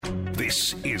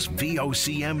This is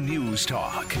VOCM News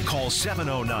Talk. Call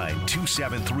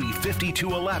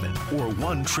 709-273-5211 or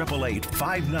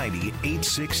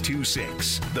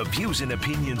 1-888-590-8626. The views and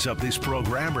opinions of this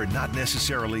program are not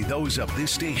necessarily those of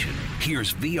this station.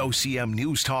 Here's VOCM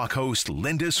News Talk host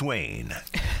Linda Swain.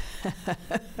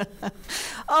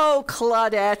 Oh,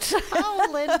 Claudette. Oh,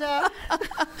 Linda.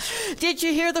 Did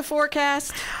you hear the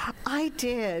forecast? I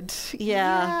did.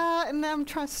 Yeah. And I'm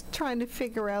trying to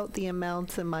figure out the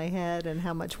amounts in my head and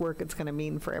how much work it's going to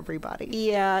mean for everybody.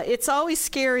 Yeah, it's always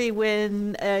scary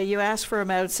when you ask for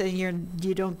amounts and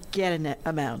you don't get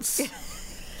amounts.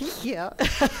 Yeah.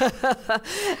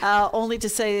 Only to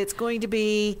say it's going to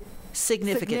be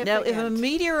significant. Now, if a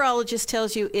meteorologist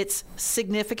tells you it's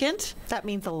significant, that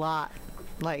means a lot.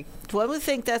 Like, one would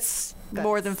think that's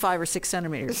more than 5 or 6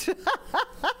 centimeters.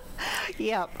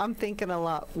 Yeah, I'm thinking a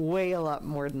lot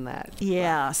more than that.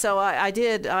 Yeah, so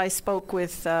I spoke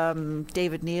with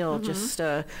David Neal just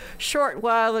a short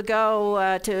while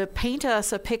ago to paint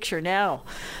us a picture. Now,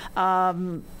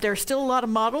 there's still a lot of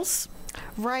models.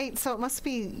 Right, so it must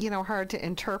be, hard to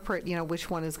interpret, which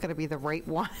one is going to be the right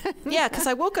one. Yeah, because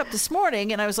I woke up this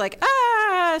morning and I was like,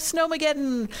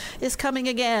 Snowmageddon is coming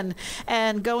again.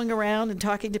 And going around and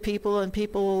talking to people and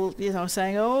people,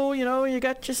 saying, oh, you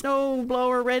got your snow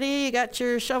blower ready, you got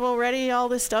your shovel ready, all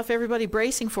this stuff, everybody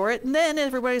bracing for it. And then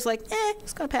everybody's like,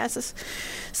 it's going to pass us.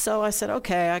 So I said,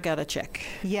 okay, I got to check.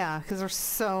 Yeah, because there's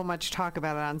so much talk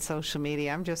about it on social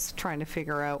media. I'm just trying to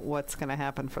figure out what's going to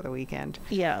happen for the weekend.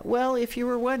 Yeah, well, if you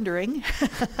were wondering,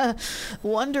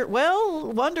 wonder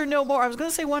no more. I was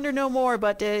going to say wonder no more,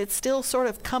 but it's still sort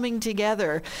of coming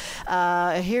together.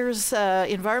 Here's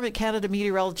Environment Canada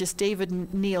meteorologist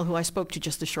David Neal, who I spoke to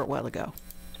just a short while ago.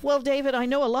 Well, David, I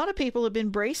know a lot of people have been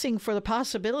bracing for the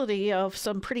possibility of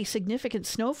some pretty significant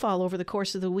snowfall over the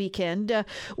course of the weekend.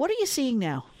 What are you seeing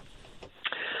now?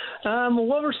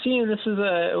 What we're seeing,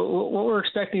 what we're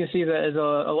expecting to see is a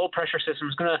low pressure system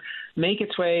is going to make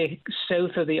its way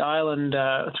south of the island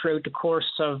throughout the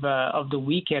course of the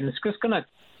weekend. It's just going to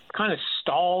kind of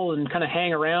stall and kind of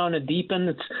hang around and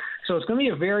deepen. So it's going to be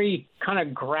a very kind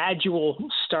of gradual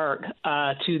start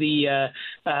to the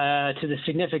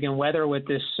significant weather with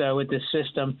this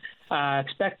system.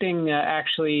 Expecting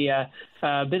actually a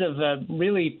bit of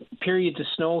really periods of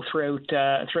snow throughout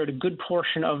a good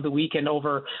portion of the weekend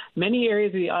over many areas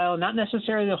of the island. Not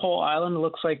necessarily the whole island. It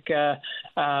looks like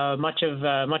much of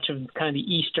kind of the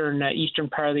eastern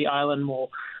part of the island will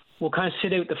kind of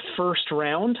sit out the first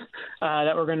round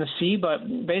that we're going to see. But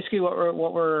basically,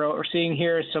 what we're seeing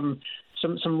here is some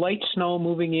light snow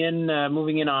moving in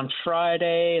on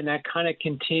Friday, and that kind of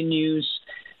continues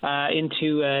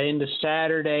into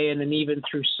Saturday, and then even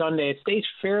through Sunday. It stays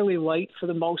fairly light for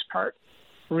the most part,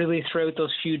 really throughout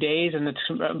those few days, and it's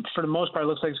for the most part it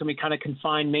looks like it's going to be kind of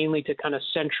confined mainly to kind of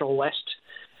central west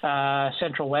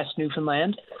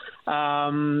Newfoundland.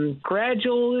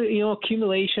 Gradual,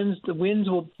 accumulations. The winds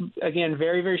will again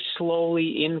very, very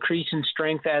slowly increase in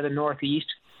strength out of the northeast.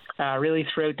 Really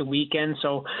throughout the weekend,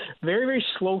 so very, very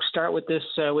slow start with this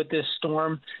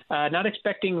storm. Not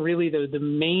expecting really the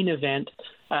main event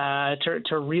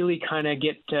to really kind of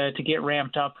get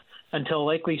ramped up until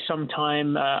likely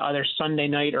sometime either Sunday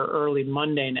night or early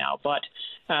Monday now. But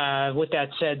with that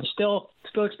said, still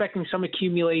expecting some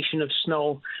accumulation of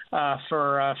snow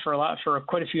for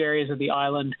quite a few areas of the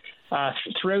island.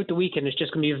 Throughout the weekend, it's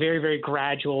just going to be a very, very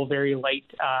gradual, very light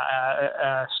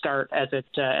start as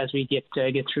we get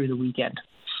through the weekend.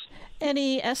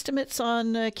 Any estimates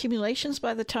on accumulations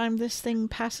by the time this thing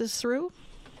passes through?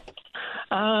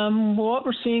 What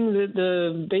we're seeing,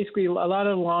 basically a lot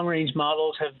of long range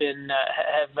models have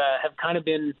kind of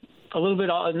been a little bit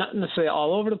not necessarily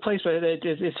all over the place, but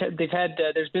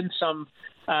there's been some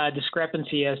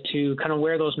discrepancy as to kind of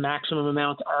where those maximum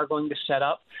amounts are going to set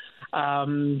up.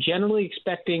 Generally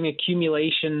expecting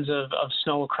accumulations of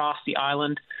snow across the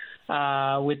island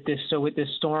with this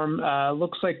storm.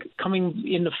 Looks like coming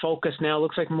into focus now.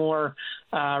 Looks like more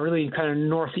really kind of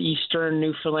northeastern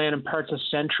Newfoundland and parts of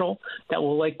central that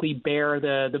will likely bear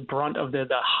the brunt of the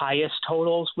highest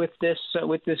totals with this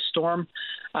storm.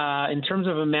 In terms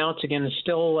of amounts, again, it's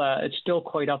still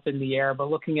quite up in the air, but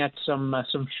looking at some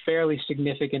fairly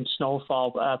significant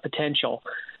snowfall potential.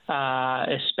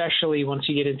 Especially once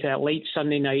you get into that late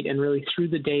Sunday night and really through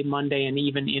the day Monday and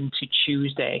even into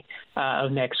Tuesday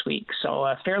of next week. So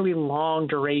a fairly long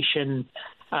duration,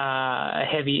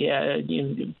 heavy,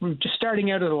 just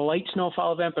starting out as a light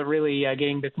snowfall event, but really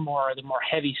getting the more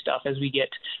heavy stuff as we get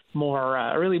more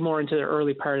into the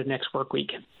early part of next work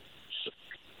week.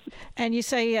 And you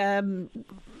say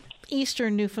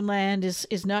eastern Newfoundland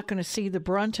is not going to see the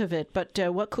brunt of it, but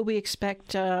what could we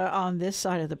expect on this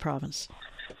side of the province?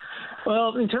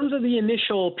 Well, in terms of the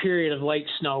initial period of light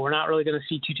snow, we're not really going to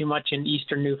see too much in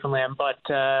eastern Newfoundland. But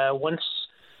once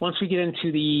we get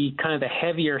into the kind of the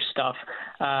heavier stuff,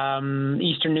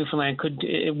 eastern Newfoundland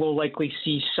will likely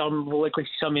see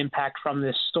some impact from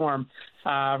this storm.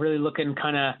 Really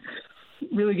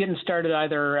getting started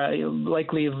either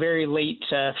likely very late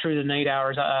through the night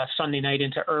hours, Sunday night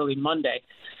into early Monday.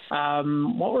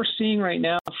 What we're seeing right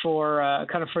now for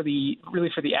the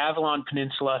Avalon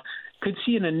Peninsula could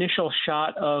see an initial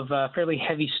shot of fairly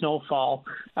heavy snowfall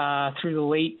through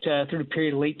the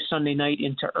period late Sunday night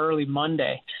into early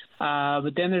Monday.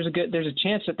 But then there's a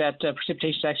chance that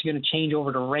precipitation is actually going to change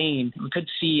over to rain. We could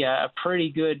see a pretty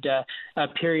good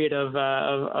period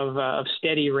of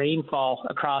steady rainfall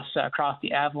across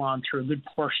the Avalon through a good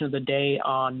portion of the day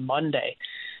on Monday,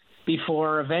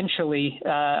 before eventually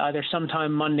either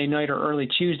sometime Monday night or early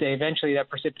Tuesday, eventually that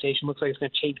precipitation looks like it's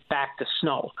going to change back to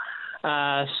snow.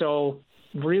 So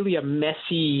really a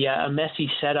messy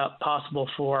setup possible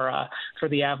for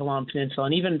the Avalon Peninsula,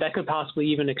 and even that could possibly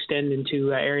even extend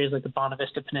into areas like the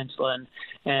Bonavista Peninsula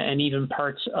and even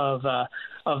parts of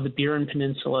the Burin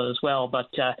Peninsula as well.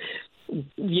 But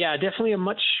yeah, definitely a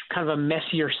much kind of a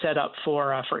messier setup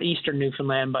for eastern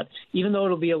Newfoundland. But even though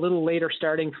it'll be a little later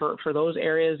starting for those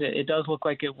areas, it does look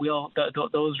like it will.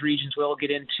 Those regions will get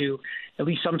into at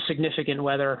least some significant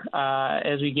weather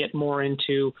as we get more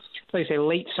into, like I say,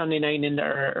 late Sunday night and into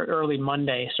early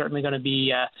Monday. Certainly going to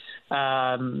be a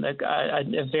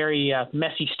very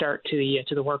messy start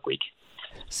to the work week.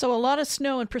 So a lot of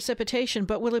snow and precipitation,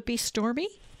 but will it be stormy?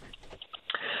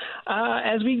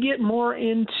 As we get more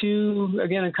into,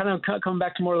 again, kind of coming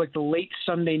back to more like the late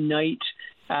Sunday night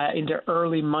into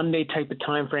early Monday type of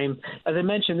time frame, as I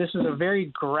mentioned, this is a very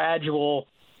gradual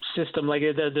system. Like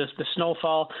the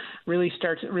snowfall really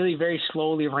very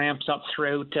slowly ramps up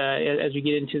throughout as we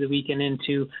get into the weekend,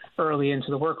 early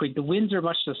into the work week. The winds are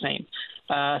much the same.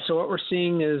 So what we're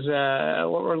seeing is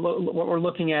what we're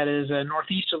looking at is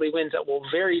northeasterly winds that will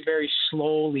very, very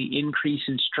slowly increase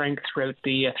in strength throughout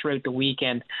the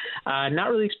weekend. Not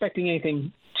really expecting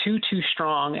anything too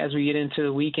strong as we get into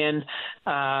the weekend,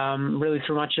 really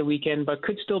through much of the weekend, but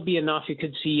could still be enough. You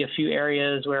could see a few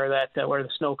areas where the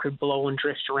snow could blow and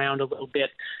drift around a little bit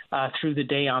through the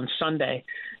day on Sunday.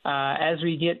 As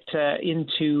we get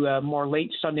into more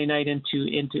late Sunday night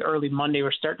into early Monday,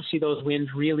 we're starting to see those winds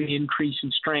really increase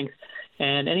in strength.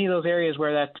 And any of those areas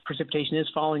where that precipitation is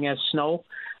falling as snow,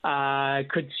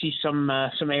 could see some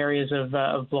areas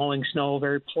of blowing snow,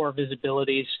 very poor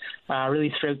visibilities,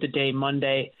 really throughout the day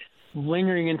Monday,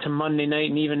 lingering into Monday night,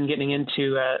 and even getting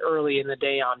into early in the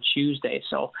day on Tuesday.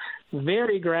 So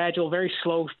very gradual, very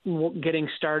slow getting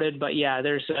started. But yeah,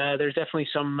 there's definitely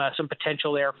some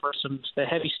potential there for the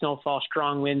heavy snowfall,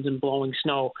 strong winds, and blowing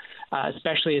snow,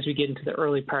 especially as we get into the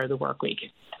early part of the work week.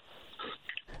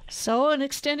 So an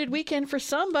extended weekend for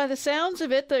some, by the sounds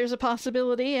of it. There's a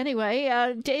possibility.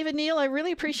 Anyway, David, Neil, I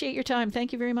really appreciate your time.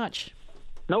 Thank you very much.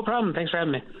 No problem. Thanks for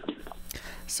having me.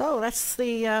 So that's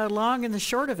the long and the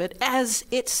short of it as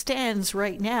it stands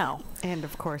right now. And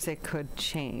of course, it could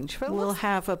change. But we'll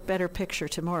have a better picture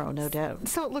tomorrow, no doubt.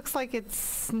 So it looks like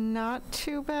it's not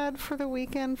too bad for the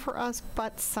weekend for us,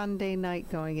 but Sunday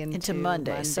night going into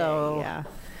Monday. So yeah.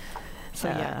 So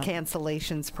yeah,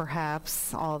 cancellations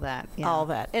perhaps, all that. Yeah. All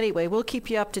that. Anyway, we'll keep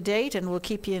you up to date and we'll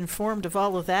keep you informed of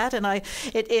all of that. And I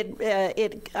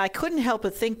couldn't help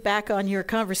but think back on your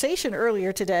conversation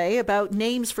earlier today about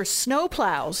names for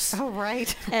snowplows. Oh,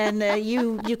 right. And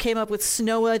you came up with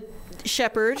Snow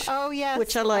Shepherd. Oh, yes.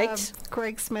 Which I liked.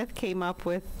 Greg Smith came up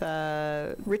with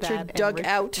Richard Dug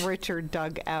Out. Richard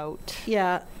Dug Out.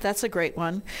 Yeah, that's a great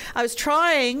one. I was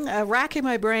racking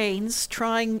my brains,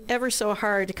 trying ever so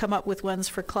hard to come up with ones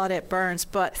for Claudette Barnes,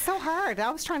 but so hard. I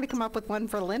was trying to come up with one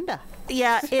for Linda.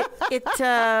 Yeah,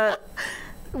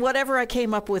 whatever I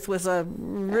came up with was a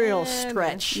real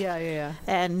stretch. Yeah.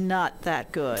 And not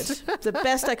that good. The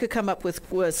best I could come up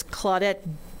with was Claudette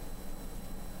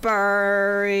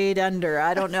Buried Under.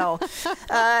 I don't know.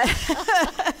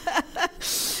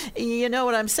 You know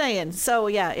what I'm saying. So,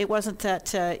 yeah, it wasn't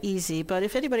that easy. But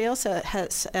if anybody else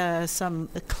has some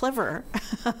clever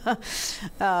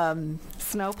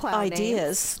snowplow ideas,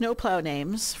 names. snowplow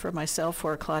names for myself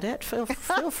or Claudette, feel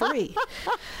free.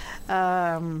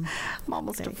 I'm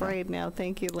almost afraid now.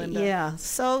 Thank you, Linda. Yeah,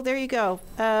 so there you go.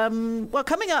 Well,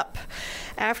 coming up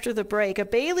after the break, a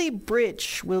Bailey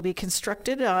Bridge will be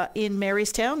constructed in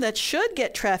Marystown that should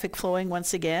get traffic flowing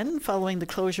once again following the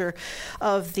closure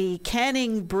of the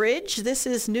Canning Bridge. This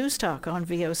is News Talk on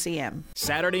VOCM.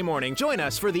 Saturday morning, join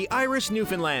us for the Irish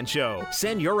Newfoundland Show.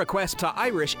 Send your request to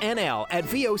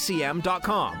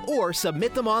irishnl@vocm.com or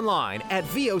submit them online at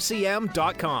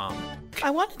vocm.com. I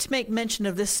wanted to make mention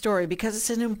of this story because it's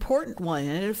an important one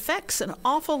and it affects an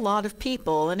awful lot of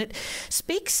people, and it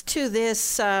speaks to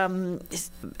this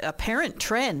apparent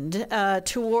trend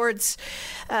towards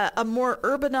a more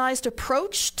urbanized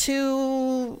approach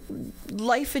to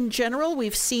life in general.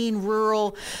 We've seen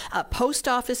rural post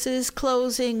offices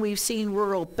closing, we've seen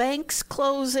rural banks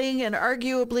closing, and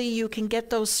arguably you can get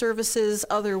those services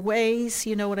other ways,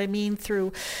 you know what I mean,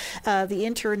 through the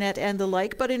internet and the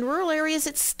like. But in rural areas,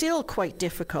 it's still quite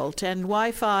difficult, and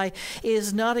Wi-Fi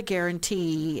is not a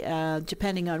guarantee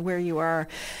depending on where you are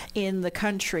in the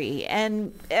country.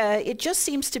 And it just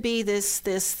seems to be this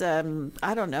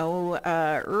I don't know,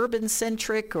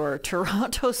 urban-centric or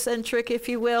Toronto-centric, if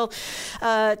you will,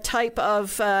 type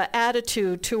of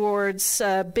attitude towards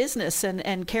business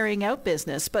and carrying out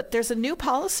business. But there's a new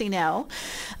policy now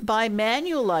by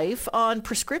Manulife on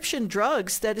prescription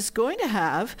drugs that is going to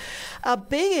have a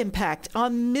big impact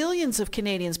on millions of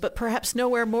Canadians, but perhaps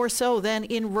nowhere more so than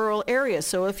in rural areas.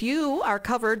 So if you are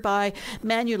covered by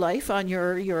Manulife on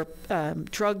your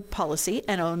drug policy,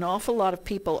 and an awful lot of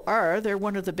people are, they're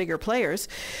one of the bigger players,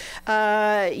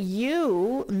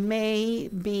 you may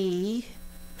be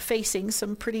facing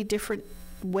some pretty different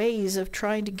ways of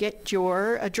trying to get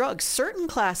your drugs. Certain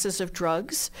classes of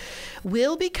drugs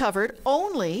will be covered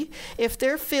only if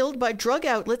they're filled by drug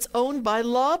outlets owned by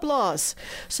Loblaws.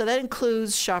 So that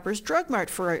includes Shoppers Drug Mart,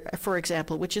 for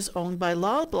example, which is owned by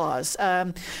Loblaws.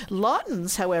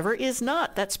 Lawton's, however, is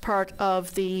not. That's part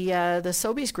of the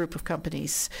Sobeys group of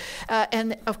companies.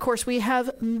 And of course, we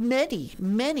have many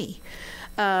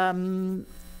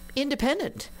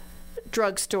independent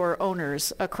drugstore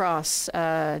owners across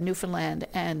Newfoundland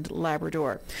and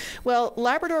Labrador. Well,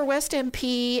 Labrador West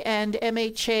MP and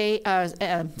Labrador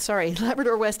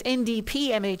West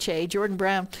NDP MHA Jordan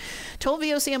Brown told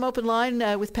VOCM Open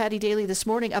Line with Paddy Daly this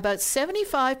morning about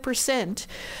 75%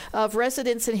 of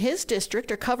residents in his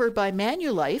district are covered by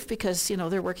Manulife because, you know,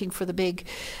 they're working for the big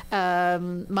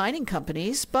mining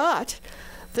companies, but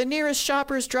the nearest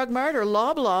Shoppers Drug Mart or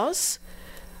Loblaws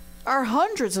are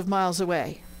hundreds of miles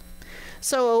away.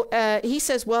 So he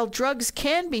says, while drugs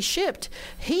can be shipped,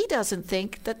 he doesn't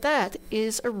think that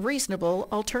is a reasonable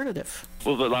alternative.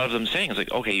 Well, a lot of them saying is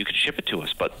like, okay, you can ship it to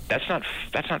us, but that's not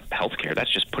healthcare.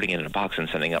 That's just putting it in a box and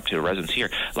sending it up to the residents here.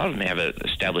 A lot of them have an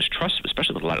established trust,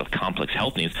 especially with a lot of complex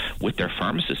health needs, with their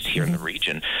pharmacists here in the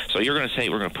region. So you're going to say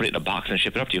we're going to put it in a box and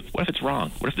ship it up to you. What if it's wrong?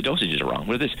 What if the dosages are wrong?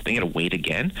 What if they got to wait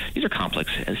again? These are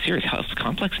serious health,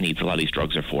 complex needs. A lot of these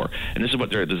drugs are for, and this is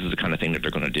the kind of thing that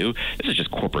they're going to do. This is just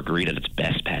corporate greed at its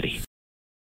best, Patty.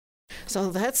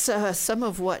 So that's some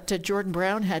of what Jordan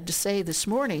Brown had to say this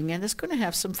morning, and it's going to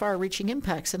have some far-reaching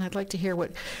impacts, and I'd like to hear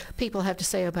what people have to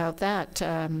say about that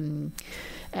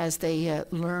as they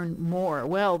learn more.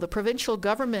 Well, the provincial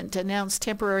government announced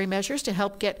temporary measures to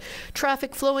help get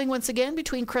traffic flowing once again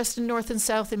between Creston North and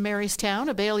South and Marystown.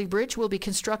 A Bailey Bridge will be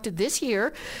constructed this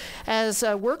year as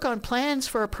work on plans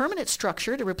for a permanent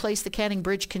structure to replace the Canning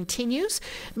Bridge continues.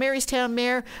 Marystown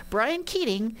Mayor Brian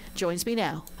Keating joins me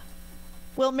now.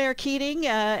 Well, Mayor Keating,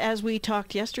 as we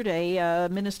talked yesterday,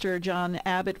 Minister John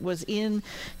Abbott was in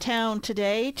town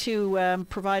today to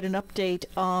provide an update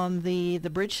on the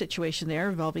bridge situation there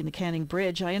involving the Canning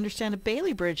Bridge. I understand a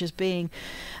Bailey Bridge is being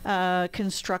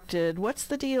constructed. What's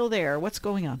the deal there? What's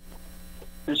going on?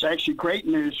 It's actually great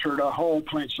news for the whole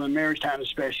peninsula, Marystown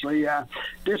especially.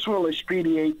 This will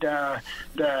expedite the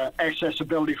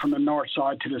accessibility from the north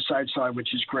side to the south side,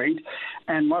 which is great.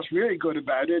 And what's really good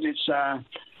about it, it's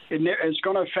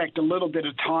going to affect a little bit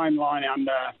of timeline on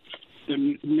the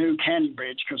new Canning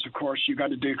Bridge because, of course, you got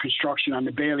to do construction on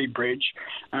the Bailey Bridge.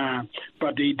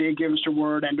 But they did give us the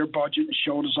word and their budget and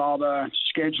showed us all the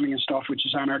scheduling and stuff, which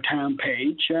is on our town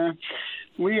page.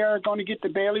 We are going to get the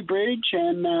Bailey Bridge,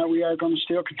 and we are going to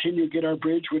still continue to get our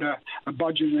bridge with a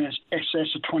budget in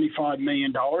excess of $25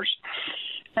 million.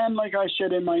 And like I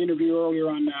said in my interview earlier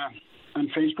on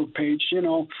Facebook page, you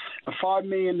know, a $5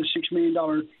 million to $6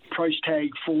 million price tag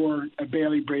for a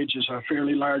Bailey Bridge is a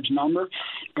fairly large number.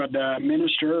 But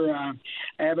Minister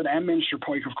Abbott and Minister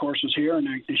Pike, of course, is here and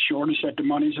assured us that the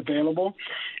money is available.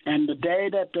 And the day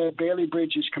that the Bailey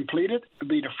Bridge is completed will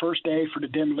be the first day for the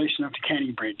demolition of the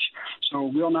Canning Bridge. So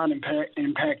it will not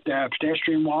impact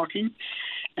pedestrian walking.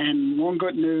 And one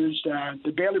good news,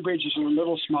 the Bailey Bridge is a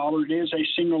little smaller. It is a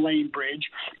single-lane bridge,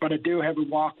 but it do have a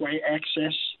walkway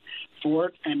access for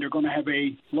it, and they're going to have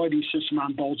a lighting system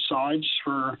on both sides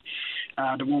for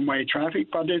the one-way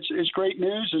traffic. But it's great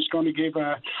news. It's going to give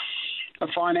a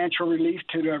financial relief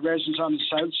to the residents on the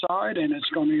south side, and it's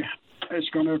going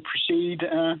to proceed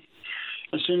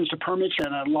as soon as the permits,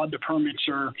 and a lot of the permits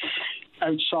are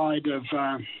outside of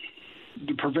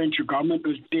the provincial government.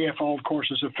 The DFO, of course,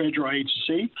 is a federal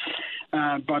agency,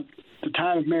 but the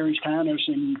town of Marystown is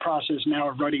in the process now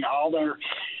of writing all their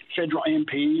federal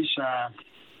MPs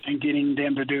and getting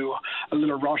them to do a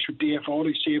little rush with DFO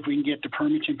to see if we can get the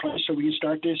permits in place so we can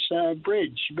start this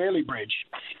Bailey Bridge.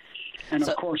 And,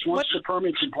 of course, once the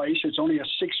permit's in place, it's only a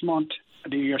 6-month,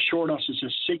 they assured us it's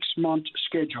a 6-month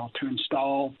schedule to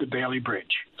install the Bailey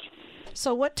Bridge.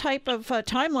 So what type of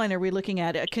timeline are we looking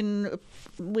at? Can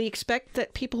we expect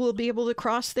that people will be able to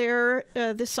cross there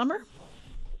this summer?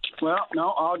 Well,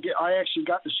 no, I actually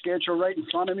got the schedule right in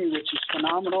front of me, which is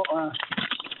phenomenal.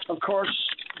 Of course,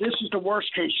 this is the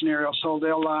worst case scenario, so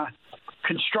they'll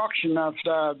construction of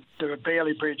the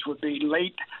Bailey Bridge would be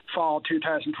late fall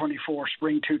 2024,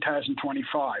 spring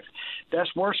 2025.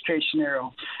 That's worst case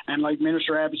scenario. And like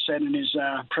Minister Abbott said in his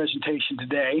presentation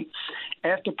today,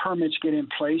 after permits get in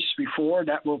place before,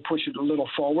 that will push it a little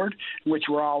forward, which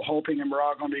we're all hoping, and we're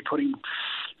all going to be putting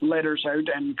letters out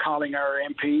and calling our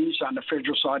MPs on the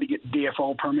federal side to get the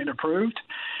DFO permit approved.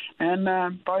 And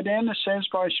by then, it says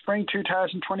by spring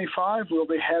 2025, we'll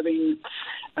be having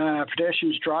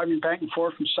pedestrians driving back and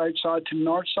forth from south side to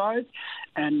north side.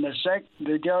 And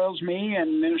the girls, me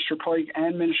and Minister Pike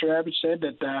and Minister Abbott said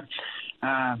that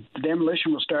the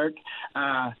demolition will start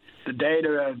the day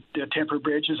the temporary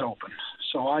bridge is open.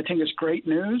 So I think it's great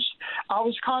news. I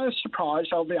was kind of surprised,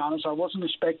 I'll be honest. I wasn't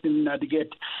expecting to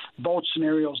get both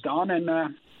scenarios done, and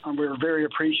we were very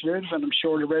appreciative, and I'm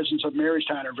sure the residents of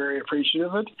Marystown are very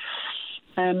appreciative of it.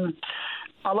 And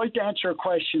I'd like to answer a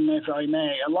question, if I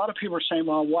may. A lot of people are saying,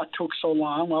 well, what took so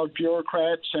long? Well,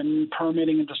 bureaucrats and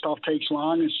permitting and the stuff takes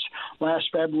long. It's last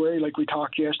February, like we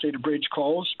talked yesterday, the bridge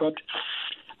closed. But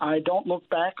I don't look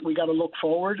back. We got to look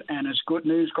forward, and it's good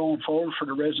news going forward for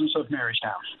the residents of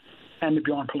Marystown and the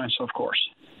Bjorn Peninsula, of course.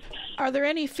 Are there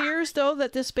any fears, though,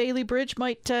 that this Bailey Bridge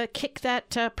might kick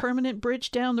that permanent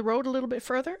bridge down the road a little bit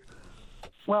further?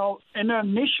 Well, in the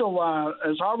initial,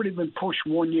 has already been pushed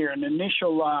 1 year. In the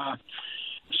initial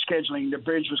scheduling, the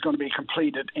bridge was going to be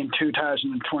completed in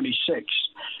 2026,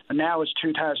 and now it's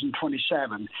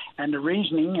 2027. And the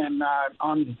reasoning, and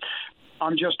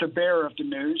I'm just a bearer of the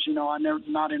news. You know, I'm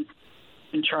not in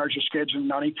charge of scheduling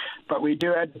nothing, but we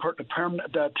do have to put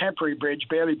the temporary bridge,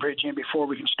 Bailey Bridge, in before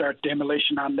we can start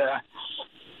demolition on the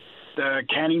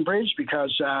Canning Bridge,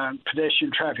 because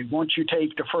pedestrian traffic, once you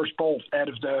take the first bolt out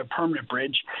of the permanent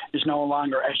bridge, is no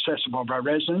longer accessible by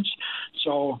residents.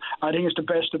 So I think it's the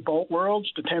best of both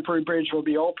worlds. The temporary bridge will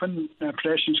be open,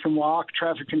 pedestrians can walk,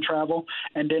 traffic can travel,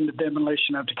 and then the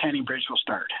demolition of the Canning Bridge will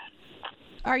start.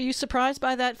 Are you surprised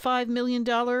by that $5 million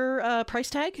price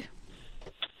tag?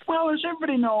 Well, as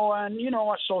everybody know, and you know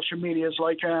what social media is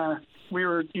like, we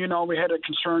had a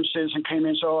concerned citizen came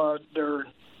in, so their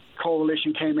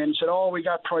coalition came in and said, we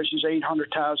got prices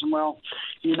 $800,000. Well,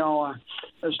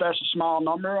 that's a small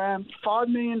number. $5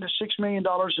 million to $6 million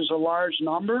is a large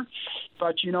number,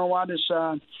 but you know what?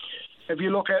 If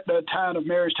you look at the town of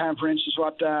Marystown, for instance,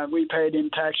 what we paid in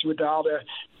tax with all the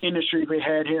industry we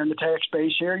had here in the tax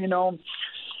base here,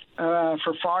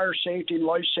 for fire safety and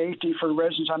life safety for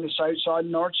residents on the south side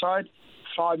and north side,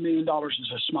 $5 million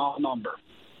is a small number.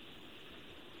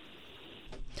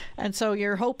 And so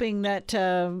you're hoping that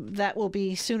that will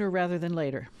be sooner rather than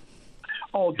later?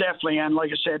 Oh, definitely. And like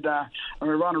I said,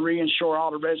 we want to reinsure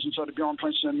all the residents of the Bjorn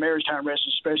Peninsula and Marystown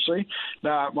residents especially.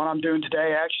 What I'm doing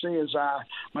today actually is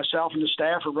myself and the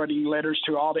staff are writing letters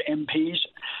to all the MPs,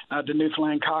 the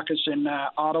Newfoundland caucus in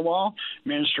Ottawa,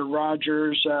 Minister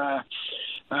Rogers,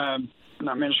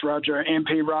 not Minister Rogers,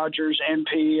 MP Rogers,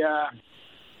 MP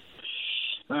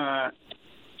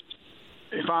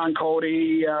Yvonne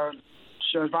Cody,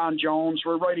 Yvonne Jones.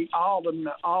 We're writing all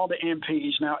the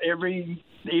MPs now.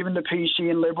 Even the PC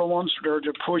and Liberal ones are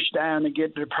to push down and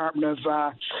get the Department of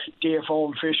DFO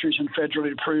and Fisheries and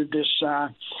federally approve this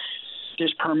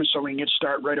permit so we can get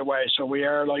started right away. So we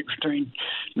are between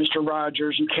Mr.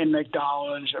 Rogers and Ken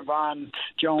McDonald and Yvonne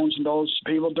Jones and those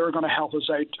people, they're going to help us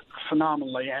out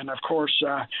phenomenally. And of course,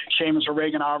 Seamus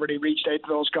O'Regan already reached out to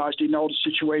those guys. They know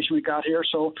the situation we got here.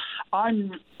 So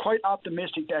I'm quite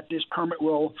optimistic that this permit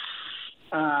will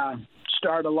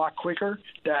start a lot quicker.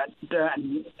 That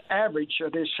the average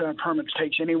of this permit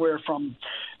takes anywhere from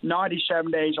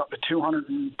 97 days up to 200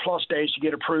 plus days to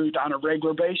get approved on a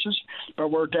regular basis. But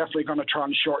we're definitely going to try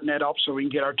and shorten that up so we can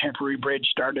get our temporary bridge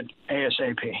started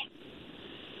ASAP.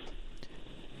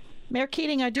 Mayor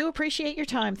Keating, I do appreciate your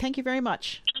time. Thank you very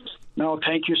much. No,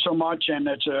 thank you so much, and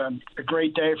it's a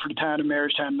great day for the town of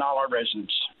Marystown and all our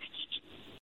residents.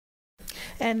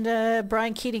 And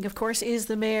Brian Keating, of course, is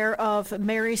the mayor of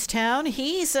Marystown.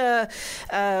 He's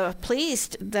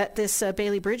pleased that this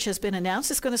Bailey Bridge has been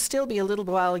announced. It's going to still be a little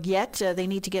while yet. They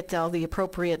need to get all the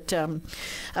appropriate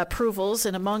approvals,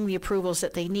 and among the approvals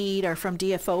that they need are from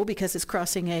DFO because it's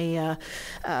crossing a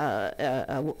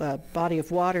body of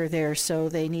water there, so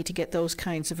they need to get those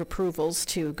kinds of approvals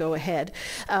to go ahead.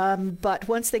 But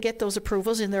once they get those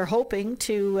approvals, and they're hoping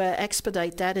to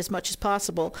expedite that as much as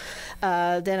possible,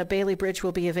 then a Bailey Bridge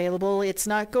will be available. It's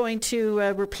not going to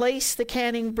replace the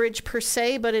Canning Bridge per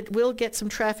se, but it will get some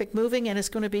traffic moving, and it's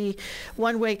going to be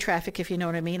one-way traffic, if you know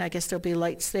what I mean. I guess there'll be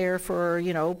lights there for,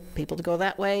 people to go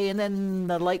that way, and then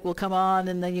the light will come on,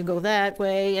 and then you go that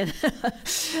way. And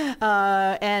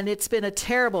and it's been a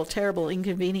terrible, terrible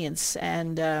inconvenience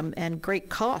and great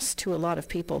cost to a lot of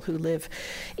people who live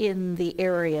in the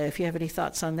area. If you have any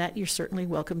thoughts on that, you're certainly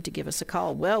welcome to give us a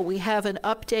call. Well, we have an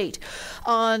update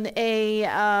on a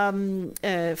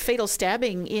fatal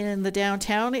stabbing in the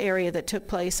downtown area that took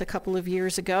place a couple of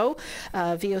years ago.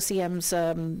 VOCM's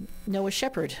Snowa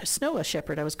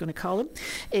Shepherd, I was going to call him.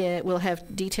 We'll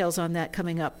have details on that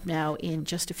coming up now in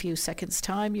just a few seconds'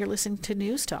 time. You're listening to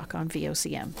News Talk on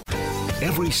VOCM.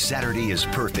 Every Saturday is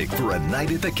perfect for a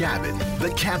night at the cabin.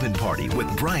 The Cabin Party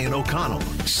with Brian O'Connell.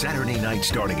 Saturday night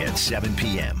starting at 7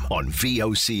 p.m. on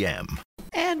VOCM.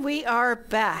 And we are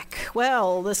back.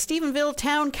 Well, the Stephenville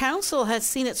Town Council has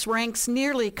seen its ranks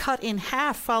nearly cut in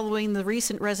half following the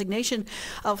recent resignation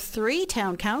of 3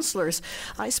 town councillors.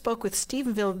 I spoke with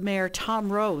Stephenville Mayor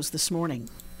Tom Rose this morning.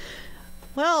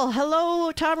 Well,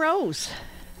 hello, Tom Rose.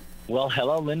 Well,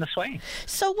 hello, Linda Swain.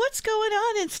 So what's going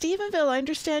on in Stephenville? I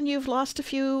understand you've lost a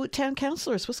few town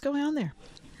councillors. What's going on there?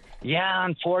 Yeah,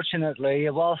 unfortunately.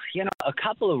 Well, a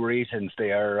couple of reasons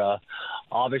there.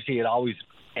 Obviously, it always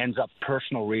ends up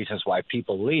personal reasons why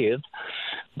people leave.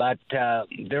 But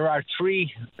there are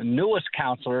 3 newest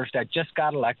councillors that just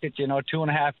got elected,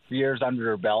 2.5 years under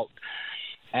their belt.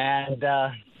 And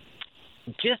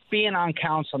just being on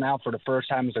council now for the first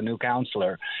time as a new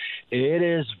councillor, it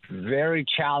is very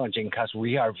challenging because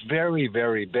we are very,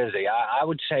 very busy. I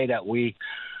would say that we're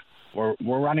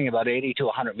running about 80 to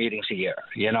 100 meetings a year.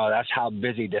 That's how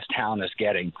busy this town is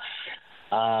getting.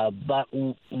 But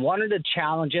one of the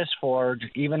challenges for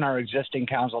even our existing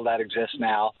council that exists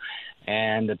now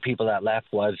and the people that left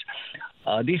was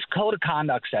these code of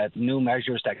conducts, that new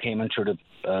measures that came in through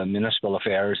the municipal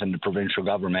affairs and the provincial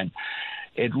government.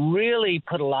 It really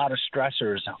put a lot of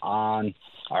stressors on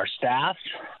our staff,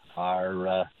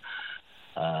 our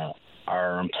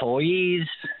employees,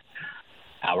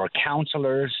 our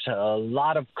councillors. A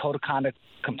lot of code of conduct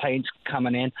complaints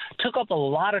coming in, took up a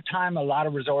lot of time, a lot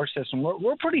of resources, and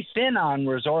we're pretty thin on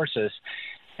resources,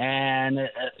 and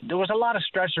there was a lot of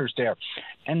stressors there.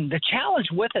 And the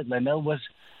challenge with it, Linda, was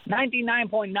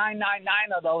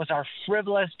 99.999 of those are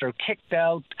frivolous or kicked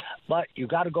out, but you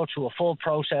got to go through a full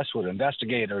process with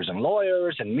investigators and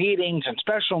lawyers and meetings and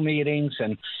special meetings,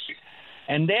 and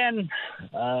then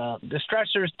the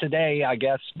stressors today, I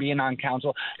guess, being on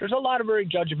council, there's a lot of very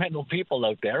judgmental people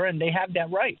out there, and they have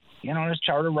that right. There's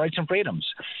Charter of Rights and Freedoms.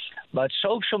 But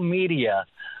social media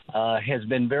has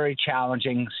been very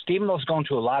challenging. Stephenville's going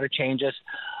through a lot of changes.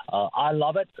 I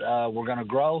love it. We're going to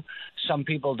grow. Some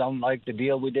people don't like the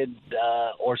deal we did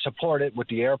or support it with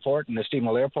the airport and the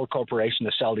Stephenville Airport Corporation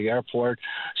to sell the airport.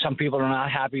 Some people are not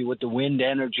happy with the wind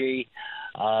energy.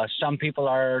 Some people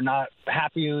are not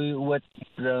happy with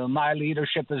my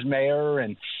leadership as mayor,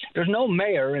 and there's no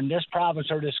mayor in this province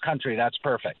or this country that's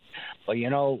perfect. But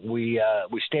we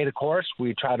stay the course.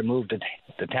 We try to move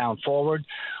the town forward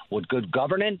with good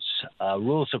governance,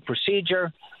 rules of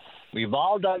procedure. We've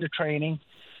all done the training,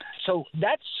 so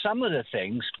that's some of the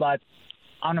things. But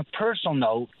on a personal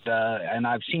note, and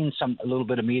I've seen a little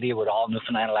bit of media with all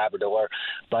Newfoundland and Labrador,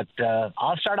 but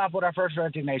I'll start off with our first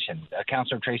resignation,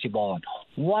 Councillor Tracy Boland.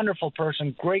 Wonderful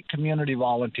person, great community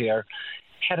volunteer,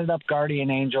 headed up Guardian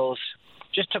Angels,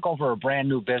 just took over a brand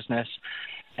new business.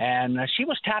 And she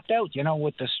was tapped out,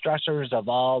 with the stressors of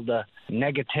all the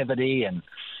negativity. And,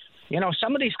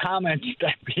 some of these comments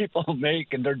that people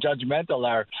make and they're judgmental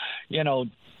are,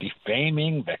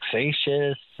 defaming,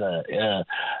 vexatious,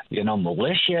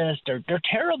 malicious. They're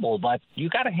terrible, but you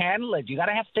got to handle it. You got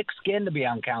to have thick skin to be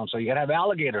on council. You got to have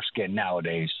alligator skin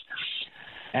nowadays.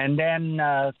 And then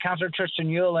Councillor Tristan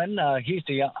Yulin, he's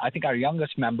I think our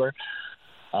youngest member.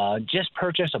 just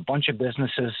purchased a bunch of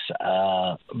businesses,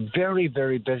 very,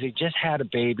 very busy, just had a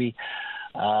baby,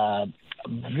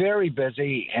 very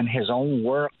busy in his own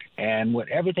work. And with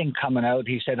everything coming out,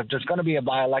 he said, if there's going to be a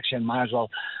by-election, might as well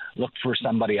look for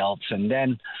somebody else. And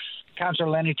then Councillor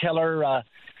Lenny Tiller,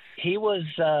 he was,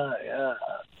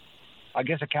 I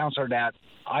guess, a councillor that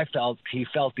he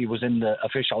felt he was in the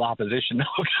official opposition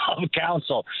of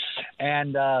council.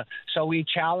 And so he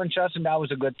challenged us, and that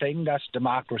was a good thing. That's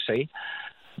democracy.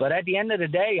 But at the end of the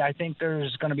day, I think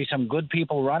there's going to be some good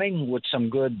people running with some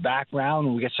good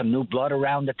background. We get some new blood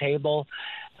around the table.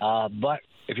 But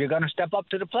if you're going to step up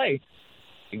to the plate,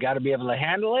 you got to be able to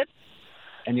handle it,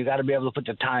 and you got to be able to put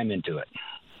the time into it.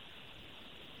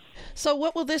 So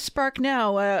what will this spark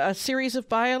now? A series of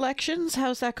by-elections?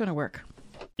 How's that going to work?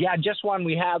 Yeah, just one.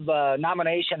 We have a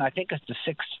nomination. I think it's the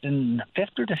 5th and the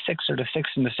 6th or the 6th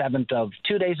and the 7th of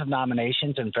 2 days of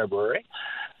nominations in February.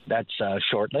 That's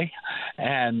shortly.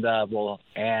 And I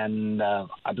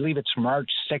believe it's March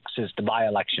 6th is the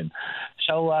by-election.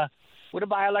 So with a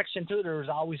by-election, too, there's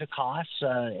always a cost,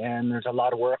 and there's a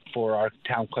lot of work for our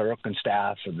town clerk and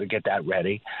staff to get that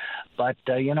ready. But,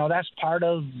 that's part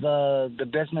of the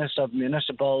business of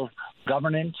municipal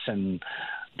governance, and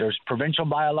there's provincial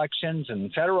by-elections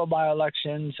and federal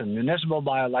by-elections and municipal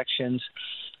by-elections.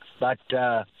 But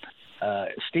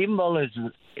Stephenville is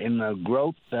in a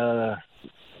growth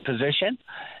position.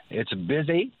 It's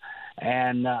busy.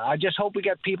 And I just hope we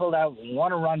get people that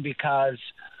want to run because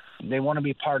they want to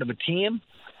be part of a team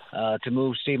to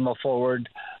move Stephenville forward,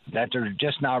 that they're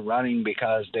just not running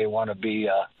because they want to be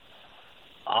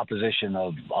opposition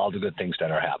of all the good things that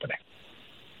are happening.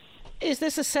 Is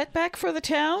this a setback for the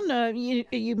town?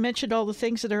 You mentioned all the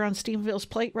things that are on Stephenville's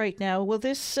plate right now. Will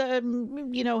this,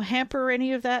 hamper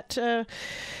any of that,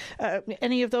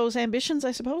 any of those ambitions,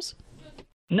 I suppose?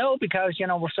 No, because,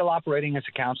 we're still operating as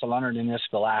a council under the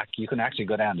Municipal Act. You can actually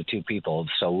go down to 2 people.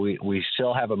 So we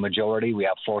still have a majority. We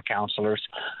have 4 councillors.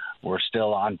 We're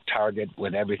still on target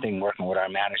with everything, working with our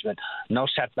management. No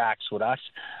setbacks with us.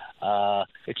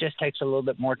 It just takes a little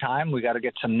bit more time. We got to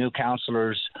get some new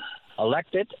councillors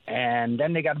elected, and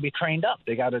then they got to be trained up.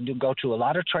 They got to go to a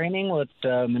lot of training with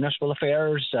municipal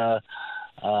affairs, code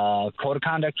of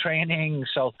conduct training.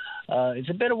 So it's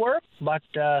a bit of work, but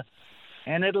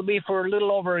and it'll be for a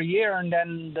little over a year, and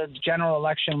then the general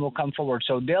election will come forward.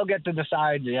 So they'll get to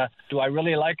decide, do I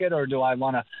really like it, or do I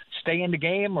want to stay in the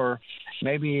game, or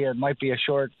maybe it might be a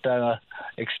short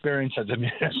experience as a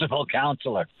municipal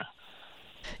councillor.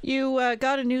 You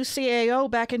got a new CAO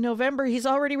back in November. He's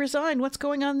already resigned. What's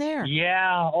going on there?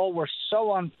 Yeah. We're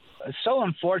so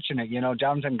unfortunate.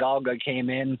 Jonathan Galga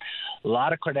came in, a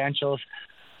lot of credentials.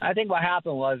 I think what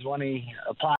happened was when he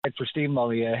applied for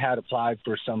Stephenville, he had applied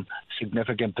for some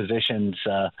significant positions.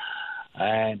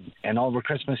 And over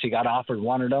Christmas, he got offered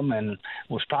one of them and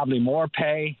was probably more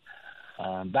pay.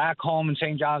 Back home in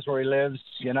St. John's where he lives,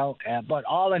 but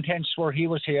all intentions were he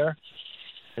was here.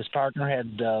 His partner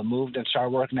had moved and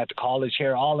started working at the college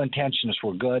here. All intentions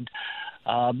were good.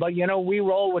 But, we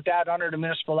roll with that under the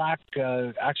Municipal Act.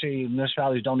 Actually,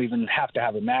 municipalities don't even have to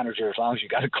have a manager as long as you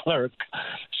got a clerk.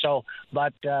 So,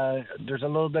 but there's a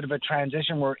little bit of a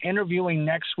transition. We're interviewing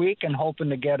next week and hoping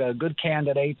to get a good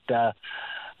candidate to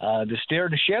steer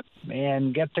the ship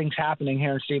and get things happening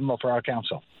here in Stephenville for our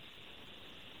council.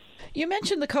 You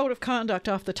mentioned the code of conduct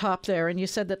off the top there, and you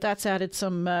said that that's added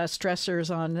some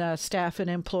stressors on staff and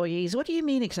employees. What do you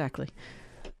mean exactly?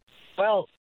 Well,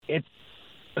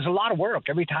 there's a lot of work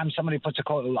every time somebody puts a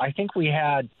code. I think we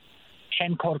had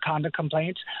 10 code of conduct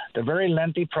complaints. They're a very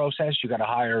lengthy process. You got to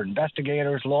hire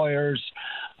investigators, lawyers.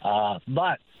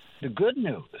 But the good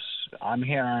news I'm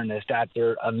hearing is that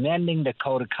they're amending the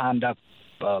code of conduct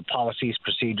policies,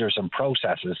 procedures, and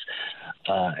processes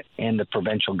in the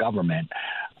provincial government.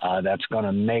 That's going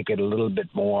to make it a little bit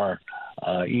more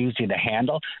easy to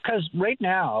handle. Because right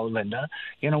now, Linda,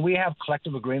 we have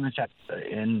collective agreements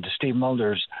in Stephenville.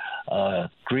 There's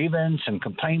grievance and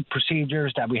complaint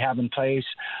procedures that we have in place.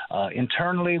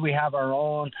 Internally, we have our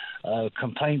own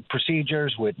complaint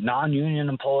procedures with non-union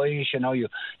employees. You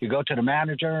go to the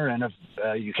manager, and if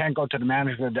you can't go to the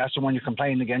manager, that's the one you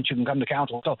complain against, you can come to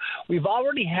council. So we've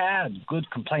already had good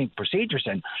complaint procedures.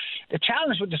 And the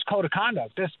challenge with this code of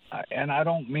conduct, and I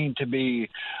don't mean to be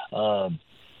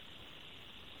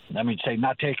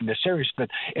not taking this serious, but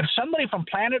if somebody from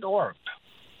Planet Org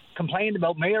complained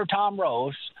about Mayor Tom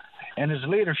Rose and his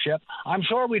leadership, I'm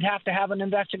sure we'd have to have an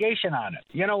investigation on it.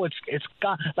 It's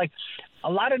gone. Like,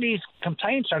 a lot of these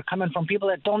complaints are coming from people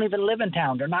that don't even live in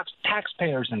town. They're not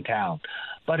taxpayers in town.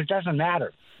 But it doesn't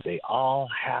matter. They all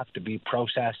have to be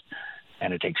processed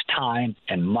and it takes time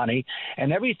and money.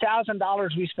 And every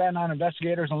 $1,000 we spend on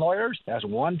investigators and lawyers, that's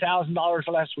 $1,000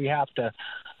 less we have to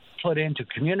put into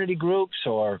community groups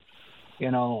or,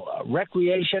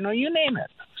 recreation or you name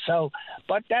it. So,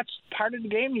 but that's part of the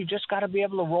game. You just got to be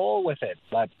able to roll with it.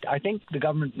 But I think the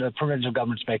provincial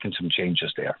government's making some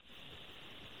changes there.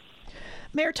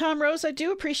 Mayor Tom Rose, I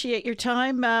do appreciate your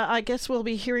time. I guess we'll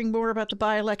be hearing more about the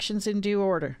by-elections in due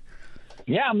order.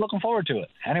 Yeah, I'm looking forward to it.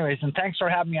 Anyways, and thanks for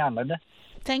having me on, Linda.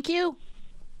 Thank you.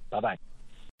 Bye-bye.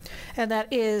 And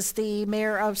that is the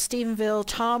mayor of Stephenville,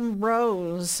 Tom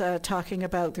Rose, talking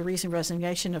about the recent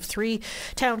resignation of 3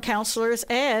 town councillors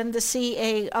and the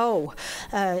CAO.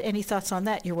 Any thoughts on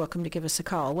that? You're welcome to give us a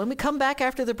call. When we come back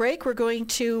after the break, we're going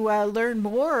to learn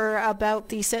more about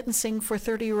the sentencing for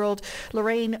 30-year-old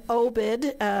Lorraine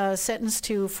Obed, sentenced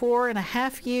to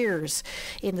 4.5 years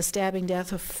in the stabbing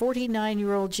death of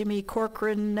 49-year-old Jimmy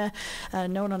Corcoran,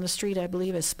 known on the street, I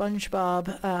believe, as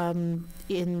SpongeBob,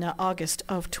 in August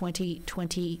of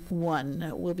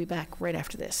 2021. We'll be back right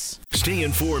after this. Stay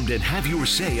informed and have your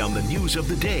say on the news of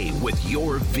the day with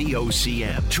your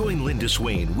VOCM. Join Linda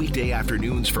Swain weekday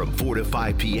afternoons from 4 to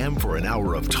 5 p.m. for an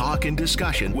hour of talk and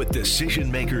discussion with decision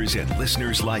makers and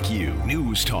listeners like you.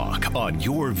 News Talk on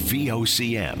your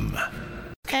VOCM.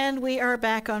 And we are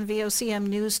back on VOCM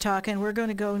News Talk, and we're going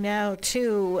to go now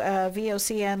to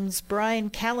VOCM's Brian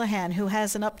Callahan, who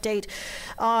has an update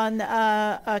on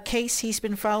a case he's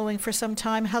been following for some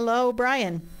time. Hello,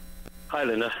 Brian. Hi,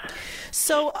 Linda.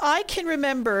 So I can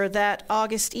remember that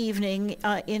August evening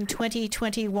in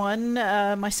 2021,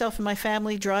 myself and my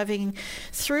family driving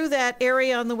through that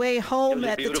area on the way home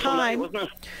at the time. Night, wasn't it?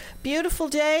 Beautiful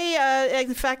day.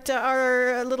 In fact,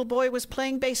 our little boy was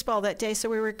playing baseball that day, so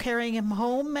we were carrying him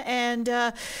home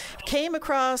and came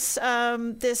across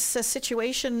this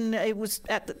situation. It was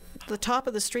at the top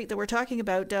of the street that we're talking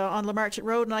about on Lamarchett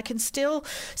Road, and I can still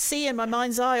see in my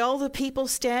mind's eye all the people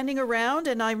standing around,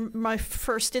 and my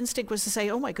first instinct was to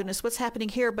say, oh my goodness, what's happening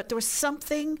here? But there was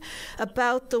something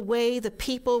about the way the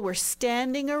people were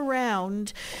standing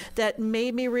around that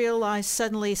made me realize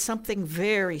suddenly something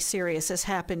very serious has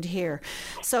happened here.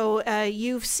 So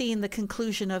you've seen the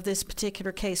conclusion of this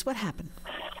particular case. What happened?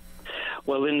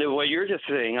 Well, Linda, what you're just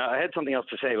saying, I had something else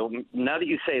to say. Well, now that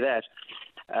you say that,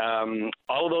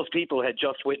 all of those people had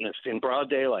just witnessed in broad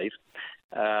daylight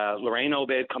Lorraine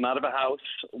Obed come out of a house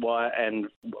and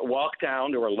walk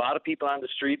down. There were a lot of people on the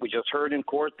street. We just heard in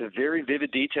court the very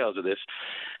vivid details of this,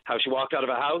 how she walked out of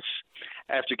a house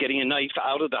after getting a knife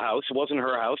out of the house. It wasn't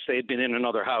her house. They had been in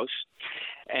another house.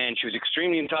 And she was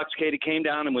extremely intoxicated, came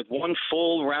down, and with one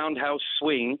full roundhouse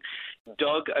swing,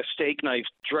 dug a steak knife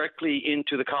directly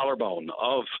into the collarbone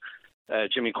of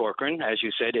Jimmy Corcoran, as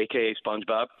you said, a.k.a.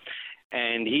 SpongeBob.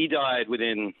 And he died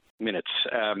within minutes.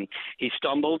 He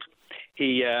stumbled.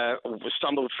 He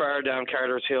stumbled far down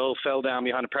Carter's Hill, fell down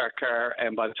behind a parked car,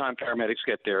 and by the time paramedics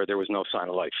get there, there was no sign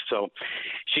of life. So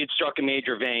she had struck a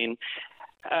major vein.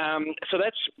 So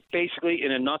that's basically,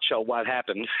 in a nutshell, what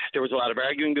happened. There was a lot of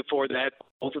arguing before that.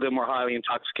 Both of them were highly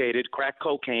intoxicated, crack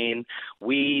cocaine,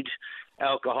 weed,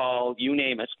 alcohol, you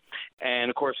name it. And,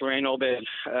 of course, Lorraine Obed,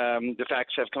 the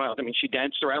facts have come out. I mean, she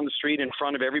danced around the street in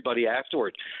front of everybody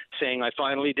afterward, saying, I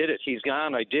finally did it. He's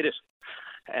gone. I did it.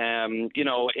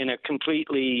 In a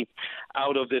completely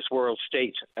out-of-this-world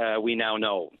state, we now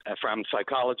know, from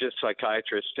psychologists,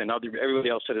 psychiatrists, and everybody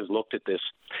else that has looked at this.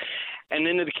 And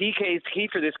then the key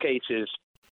for this case is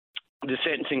the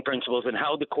sentencing principles and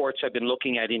how the courts have been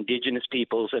looking at Indigenous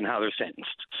peoples and how they're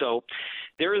sentenced. So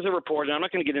there is a report, and I'm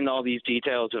not going to get into all these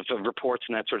details of reports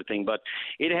and that sort of thing, but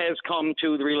it has come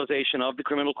to the realization of the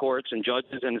criminal courts and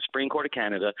judges and the Supreme Court of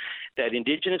Canada that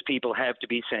Indigenous people have to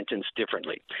be sentenced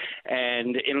differently.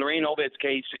 And in Lorraine Obed's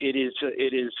case, it is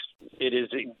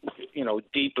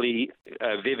deeply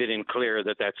vivid and clear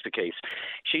that that's the case.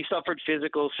 She suffered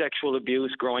physical, sexual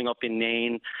abuse growing up in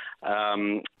Nain.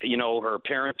 Her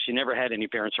parents, she never had any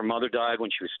parents. Her mother died when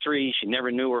she was 3. She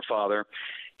never knew her father.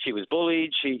 She was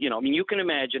bullied. You can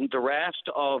imagine the rest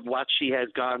of what she has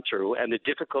gone through and the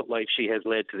difficult life she has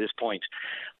led to this point,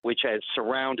 which has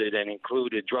surrounded and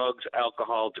included drugs,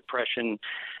 alcohol, depression,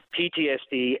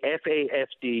 PTSD,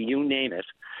 FASD, you name it.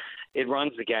 It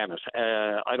runs the gamut.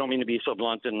 I don't mean to be so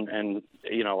blunt,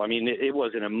 it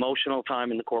was an emotional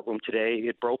time in the courtroom today.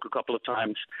 It broke a couple of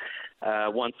times.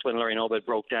 Once when Lorraine Obed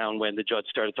broke down when the judge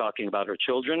started talking about her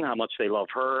children, how much they love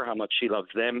her, how much she loves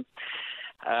them.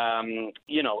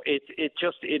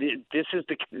 This is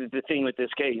the thing with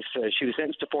this case. She was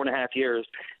sentenced to 4.5 years.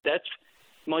 That's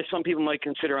some people might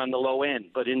consider on the low end,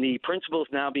 but in the principles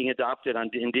now being adopted on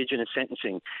Indigenous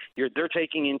sentencing, they're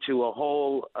taking into a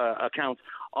whole account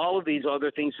all of these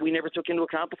other things we never took into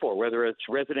account before, whether it's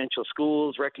residential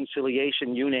schools,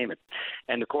 reconciliation, you name it.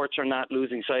 And the courts are not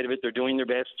losing sight of it. They're doing their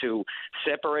best to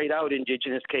separate out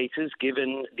Indigenous cases,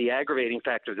 given the aggravating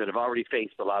factors that have already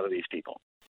faced a lot of these people.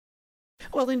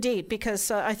 Well, indeed,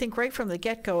 because I think right from the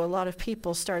get-go, a lot of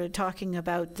people started talking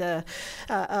about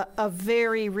a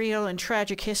very real and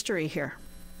tragic history here.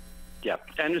 Yeah,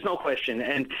 and there's no question.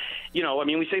 And, you know, I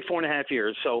mean, we say 4.5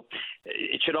 years, so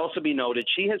it should also be noted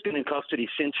she has been in custody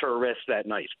since her arrest that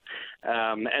night.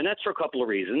 And that's for a couple of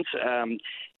reasons.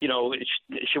 You know,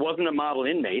 she wasn't a model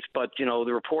inmate, but, you know,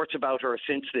 the reports about her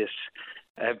since this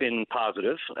have been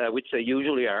positive, which they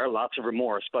usually are, lots of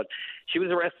remorse. But she was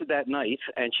arrested that night,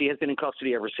 and she has been in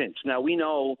custody ever since. Now, we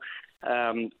know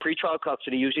pretrial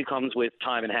custody usually comes with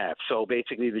time and a half. So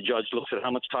basically the judge looks at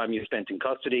how much time you spent in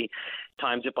custody,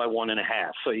 times it by 1.5.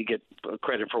 So you get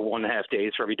credit for 1.5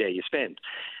 days for every day you spend.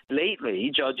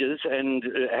 Lately, judges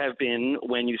have been,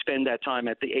 when you spend that time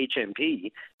at the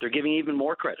HMP, they're giving even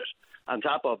more credit on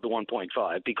top of the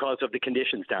 1.5 because of the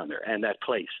conditions down there and that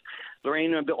place.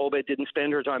 Lorraine Obed didn't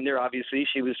spend her time there, obviously.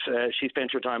 She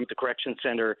spent her time at the Correction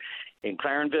Center in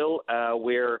Clarenville,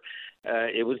 where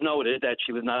it was noted that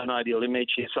she was not an ideal inmate.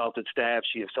 She assaulted staff.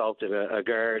 She assaulted a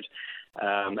guard,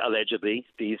 allegedly.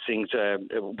 These things,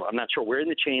 I'm not sure where in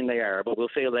the chain they are, but we'll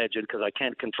say alleged because I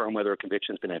can't confirm whether a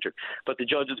conviction's been entered. But the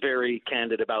judge is very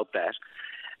candid about that.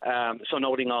 So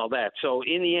noting all that. So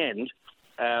in the end,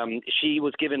 she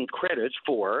was given credit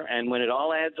for, and when it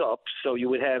all adds up, so you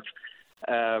would have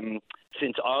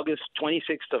since August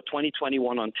 26th of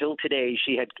 2021 until today,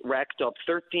 she had racked up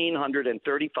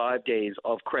 1,335 days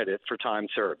of credit for time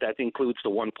served. That includes the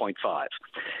 1.5.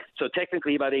 So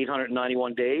technically about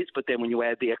 891 days, but then when you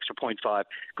add the extra 0.5,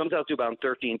 comes out to about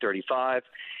 1,335.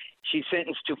 She's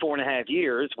sentenced to 4.5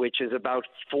 years, which is about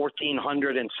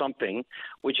 1,400 and something,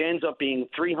 which ends up being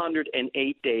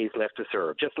 308 days left to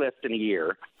serve, just less than a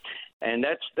year. And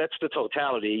that's the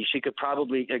totality. She could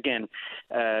probably, again,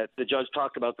 the judge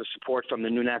talked about the support from the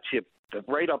Nunatsiavut,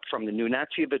 right up from the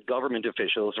Nunatsiavut government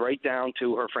officials right down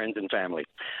to her friends and family,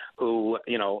 who,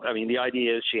 you know, I mean, the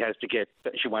idea is she has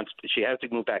to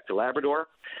move back to Labrador.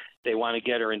 They want to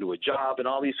get her into a job and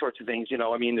all these sorts of things. You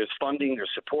know, I mean, there's funding, there's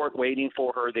support waiting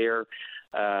for her there.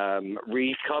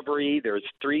 Recovery, there's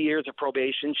 3 years of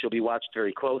probation. She'll be watched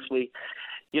very closely.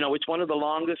 You know, it's one of the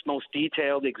longest, most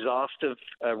detailed, exhaustive,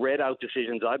 read-out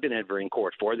decisions I've been ever in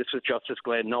court for. This was Justice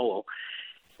Glenn Noel.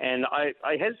 And I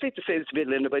hesitate to say this a bit,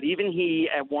 Linda, but even he,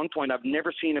 at one point, I've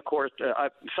never seen a court,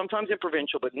 sometimes in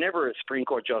provincial, but never a Supreme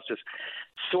Court justice,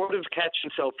 sort of catch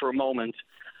himself for a moment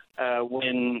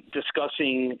when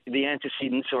discussing the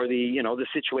antecedents or the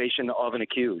situation of an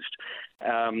accused.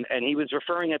 And he was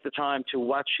referring at the time to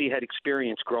what she had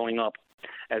experienced growing up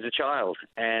as a child.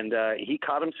 And he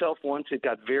caught himself once. It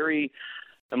got very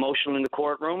emotional in the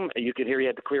courtroom. You could hear he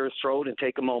had to clear his throat and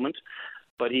take a moment.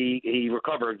 But he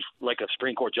recovered like a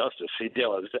Supreme Court justice. He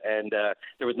does. And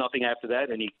there was nothing after that,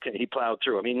 and he plowed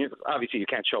through. I mean, obviously you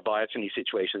can't show bias in these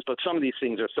situations, but some of these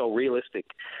things are so realistic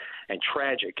and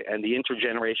tragic, and the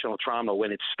intergenerational trauma,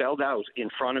 when it's spelled out in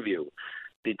front of you,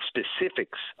 the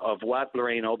specifics of what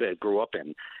Lorraine Obed grew up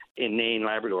in Nain,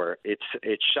 Labrador,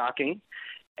 it's shocking.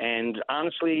 And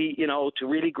honestly, you know, to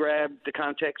really grab the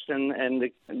context and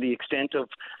the extent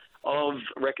of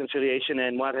reconciliation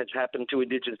and what has happened to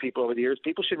Indigenous people over the years,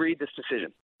 people should read this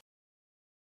decision.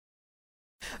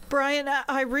 Brian,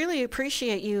 I really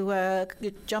appreciate you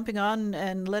jumping on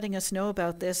and letting us know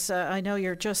about this. I know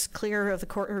you're just clear of the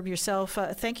courtroom yourself.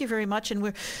 Thank you very much,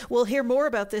 and we'll hear more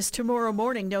about this tomorrow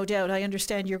morning, no doubt. I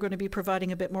understand you're going to be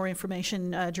providing a bit more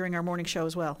information during our morning show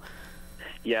as well.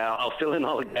 Yeah, I'll fill in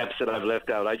all the gaps that I've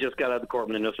left out. I just got out of the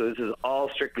courtroom, so this is all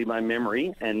strictly my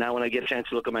memory. And now when I get a chance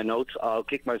to look at my notes, I'll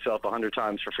kick myself 100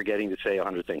 times for forgetting to say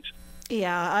 100 things.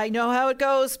 Yeah, I know how it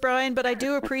goes, Brian, but I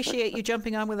do appreciate you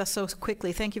jumping on with us so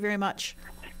quickly. Thank you very much.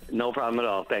 No problem at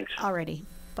all. Thanks. Alrighty.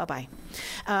 Bye-bye.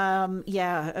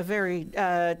 A very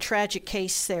tragic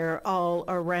case there all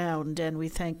around, and we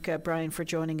thank Brian for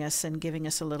joining us and giving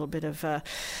us a little bit of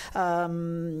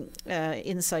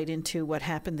insight into what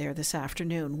happened there this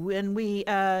afternoon. When we're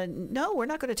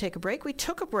not going to take a break. We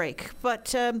took a break,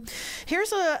 but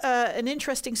here's an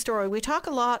interesting story. We talk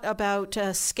a lot about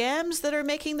scams that are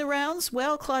making the rounds.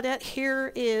 Well, Claudette,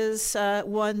 here is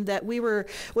one that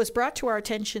was brought to our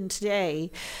attention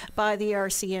today by the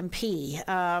RCMP.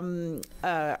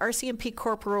 RCMP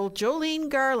Corporal Jolene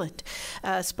Garland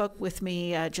spoke with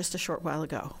me just a short while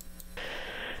ago.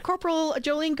 Corporal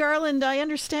Jolene Garland, I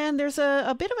understand there's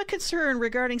a bit of a concern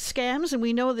regarding scams, and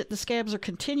we know that the scams are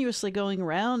continuously going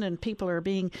around and people are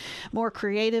being more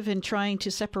creative in trying to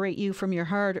separate you from your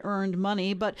hard-earned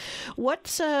money. But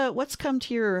what's come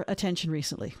to your attention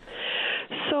recently?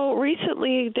 So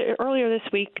recently, earlier this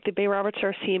week, the Bay Roberts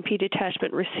RCMP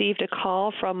detachment received a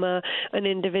call from an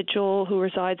individual who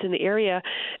resides in the area,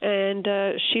 and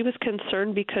she was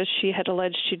concerned because she had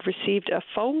alleged she'd received a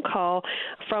phone call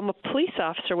from a police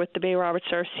officer with the Bay Roberts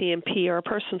RCMP, or a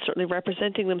person certainly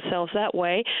representing themselves that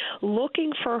way,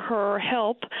 looking for her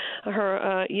help,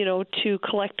 to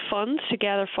collect funds, to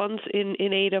gather funds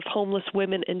in aid of homeless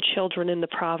women and children in the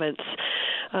province.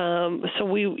 So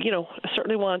we,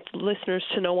 certainly want listeners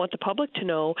to know, want the public to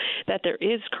know that there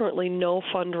is currently no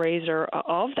fundraiser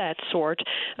of that sort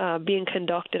being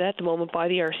conducted at the moment by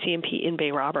the RCMP in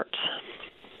Bay Roberts.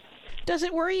 Does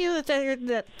it worry you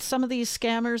that some of these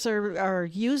scammers are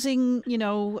using,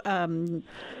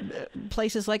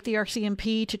 places like the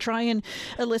RCMP to try and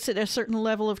elicit a certain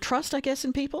level of trust, I guess,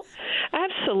 in people?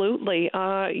 Absolutely.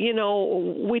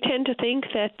 We tend to think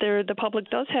that the public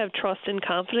does have trust and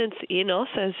confidence in us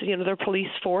as, their police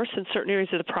force in certain areas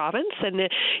of the province. And,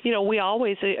 we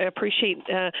always appreciate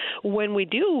when we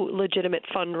do legitimate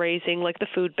fundraising, like the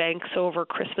food banks over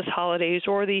Christmas holidays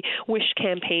or the wish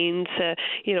campaigns,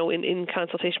 in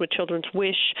consultation with Children's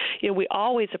Wish. We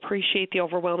always appreciate the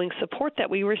overwhelming support that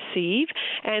we receive.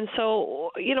 And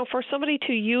so, for somebody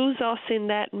to use us in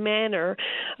that manner,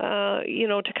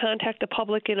 to contact the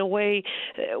public in a way,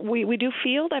 we do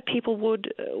feel that people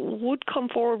would come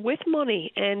forward with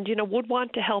money and, would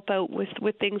want to help out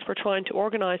with things we're trying to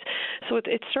organize. So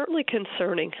it's certainly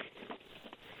concerning.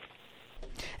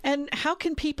 And how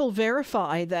can people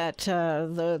verify that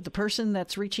the person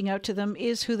that's reaching out to them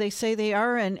is who they say they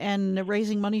are and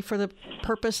raising money for the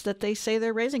purpose that they say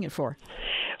they're raising it for?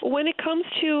 When it comes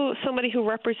to somebody who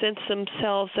represents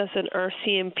themselves as an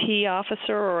RCMP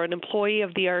officer or an employee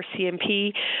of the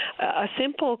RCMP, a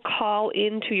simple call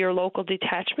into your local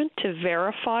detachment to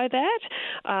verify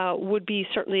that would be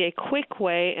certainly a quick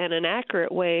way and an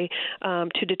accurate way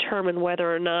to determine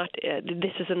whether or not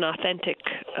this is an authentic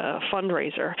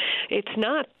fundraiser. It's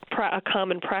not a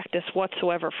common practice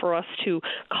whatsoever for us to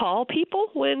call people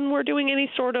when we're doing any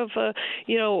sort of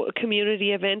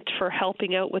community event for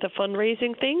helping out with a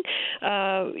fundraising thing.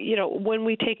 When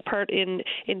we take part in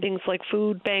things like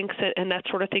food banks and that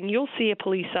sort of thing, you'll see a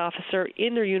police officer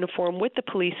in their uniform with the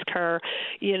police car,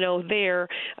 there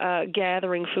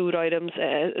gathering food items.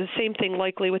 Same thing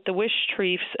likely with the wish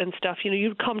trees and stuff.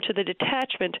 You'd come to the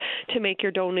detachment to make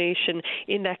your donation.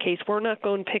 In that case, we're not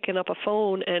going picking up a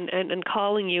phone and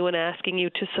calling you and asking you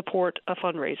to support a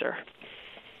fundraiser.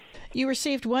 You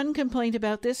received one complaint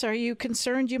about this. Are you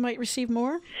concerned you might receive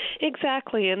more?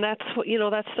 Exactly, and that's what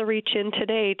that's the reach in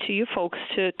today to you folks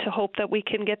to hope that we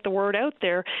can get the word out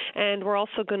there. And we're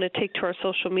also going to take to our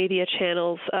social media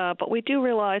channels. But we do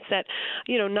realize that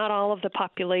not all of the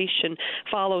population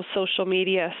follows social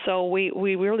media, so we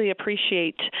really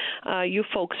appreciate you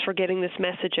folks for getting this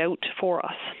message out for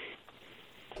us.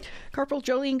 Corporal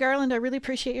Jolene Garland, I really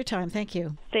appreciate your time. Thank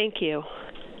you. Thank you.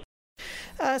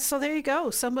 So there you go.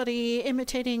 Somebody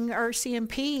imitating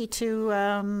RCMP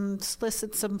to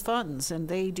solicit some funds, and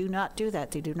they do not do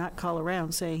that. They do not call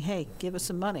around saying, hey, give us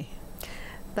some money.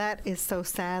 That is so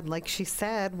sad. Like she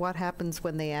said, what happens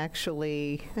when they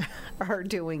actually are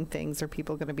doing things? Are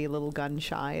people going to be a little gun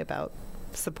shy about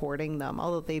supporting them?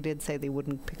 Although they did say they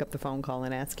wouldn't pick up the phone call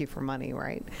and ask you for money,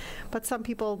 right? But some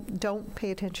people don't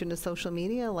pay attention to social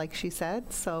media, like she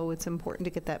said, so it's important to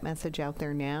get that message out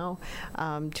there now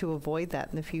to avoid that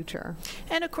in the future.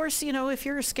 And of course, if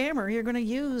you're a scammer, you're going to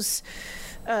use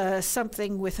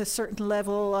something with a certain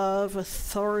level of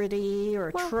authority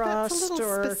or trust, that's a little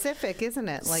or specific, isn't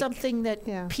it? Like, something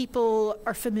that people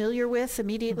are familiar with,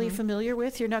 immediately familiar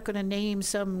with. You're not going to name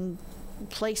some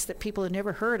place that people have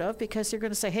never heard of, because you're going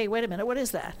to say, hey, wait a minute, what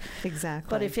is that? Exactly.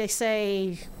 But if they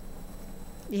say,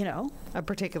 a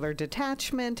particular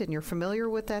detachment and you're familiar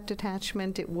with that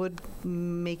detachment, it would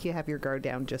make you have your guard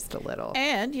down just a little.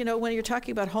 And, when you're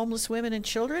talking about homeless women and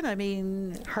children, I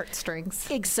mean, heartstrings.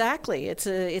 Exactly. It's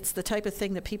the type of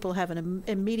thing that people have an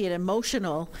immediate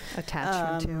emotional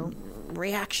attachment to.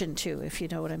 Reaction to, if you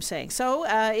know what I'm saying. So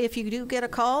if you do get a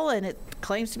call and it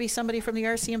claims to be somebody from the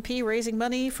RCMP raising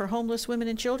money for homeless women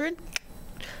and children,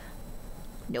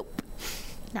 nope,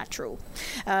 not true.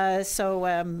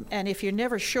 And if you're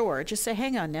never sure, just say,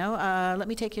 hang on now, let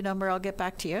me take your number, I'll get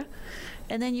back to you.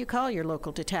 and then you call your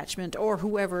local detachment or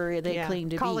whoever they claim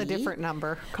to call be. a different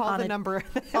number. Call the number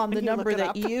on the number that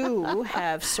up. you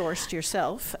have sourced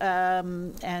yourself,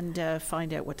 and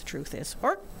find out what the truth is.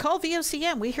 Or call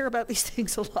VOCM. We hear about these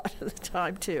things a lot of the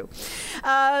time too.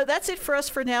 That's it for us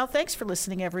for now. Thanks for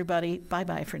listening, everybody.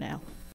 Bye-bye for now.